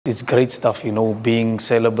It's great stuff, you know, being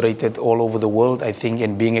celebrated all over the world, I think,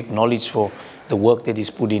 and being acknowledged for the work that he's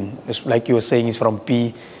put in. It's like you were saying, he's from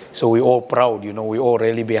P, so we're all proud, you know, we're all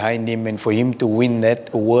really behind him, and for him to win that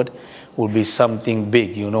award will be something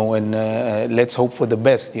big, you know, and let's hope for the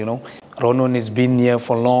best, you know. Ronwen has been here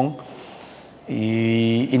for long.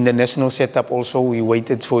 In the national setup also, he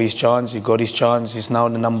waited for his chance, he got his chance, he's now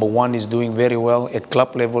the #1, he's doing very well at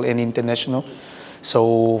club level and international.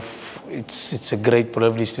 So it's a great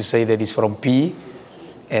privilege to say that he's from P,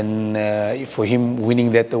 and for him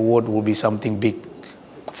winning that award will be something big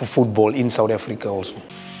for football in South Africa also.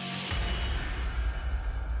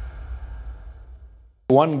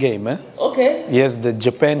 One game, eh? Okay. Yes, the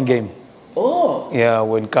Japan game. Oh. Yeah,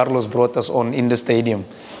 when Carlos brought us on in the stadium.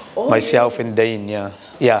 Oh, myself and Dane, yeah.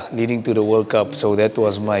 Yeah, leading to the World Cup. So that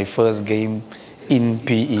was my first game in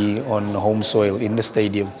PE on home soil in the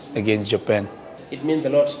stadium against Japan. It means a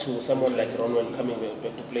lot to someone like Ronwen coming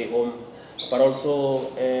back to play home, but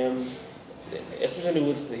also, especially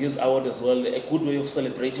with his award as well, a good way of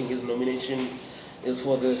celebrating his nomination is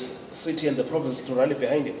for the city and the province to rally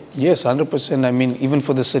behind him. Yes, 100%. I mean, even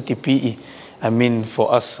for the city PE, I mean,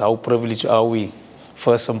 for us, how privileged are we?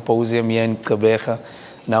 First symposium here in Gqeberha.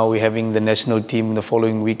 Now we're having the national team the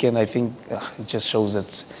following weekend. I think it just shows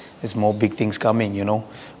that there's more big things coming, you know.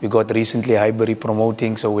 We got recently Highbury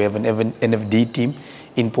promoting, so we have an NFD team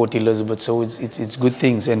in Port Elizabeth. So it's good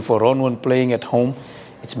things. And for Ronwen playing at home,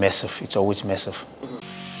 it's massive. It's always massive.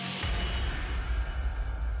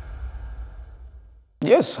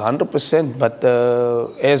 Yes, 100%. But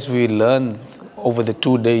as we learn over the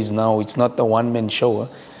 2 days now, it's not a one-man show.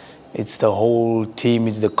 It's the whole team.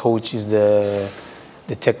 It's the coach. It's the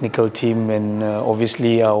technical team, and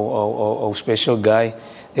obviously our special guy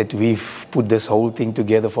that we've put this whole thing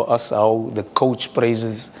together for us. How the coach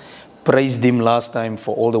praised him last time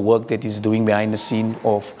for all the work that he's doing behind the scene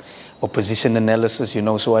of position analysis, you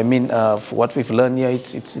know. So I mean, for what we've learned here,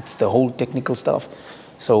 it's the whole technical stuff.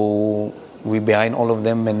 So we're behind all of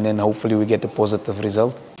them, and then hopefully we get a positive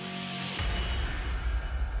result.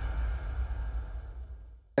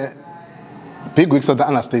 Big weeks are the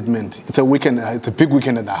understatement. It's a weekend. It's a big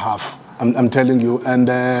weekend and a half. I'm telling you. And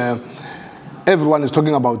everyone is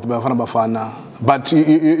talking about Bafana Bafana. But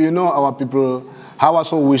you know, our people, how I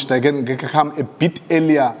so wish they can come a bit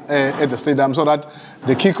earlier at the stadium so that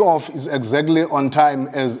the kickoff is exactly on time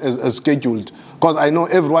as scheduled. Because I know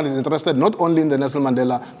everyone is interested, not only in the Nelson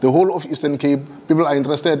Mandela, the whole of Eastern Cape. People are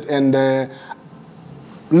interested, and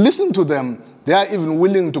listen to them. They are even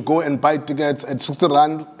willing to go and buy tickets at 60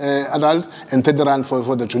 Rand adult and 30 Rand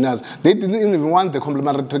for the juniors. They didn't even want the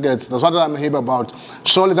complimentary tickets. That's what I'm here about.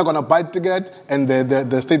 Surely they're going to buy ticket, and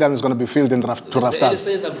the stadium is going to be filled in to rafters. The early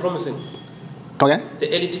sales are promising. Okay?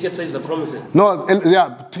 The early ticket sales are promising. No,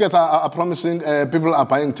 yeah, tickets are promising. People are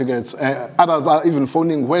buying tickets. Others are even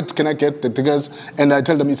phoning, where can I get the tickets? And I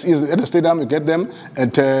tell them it's easy. At the stadium, you get them.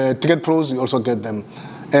 At Ticket Pros, you also get them.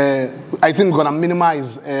 I think we're going to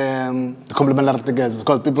minimize the complimentary tickets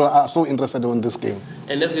because people are so interested in this game.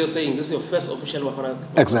 And as you're saying, this is your first official Bafana.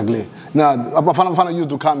 Exactly. Now, Bafana Bafana used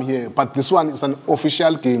to come here, but this one is an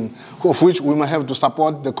official game of which we might have to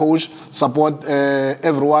support the coach, support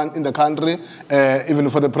everyone in the country, even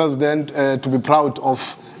for the president to be proud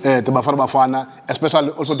of the Bafana Bafana,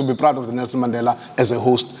 especially also to be proud of the Nelson Mandela as a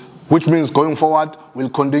host, which means going forward, we'll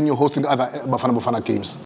continue hosting other Bafana Bafana games.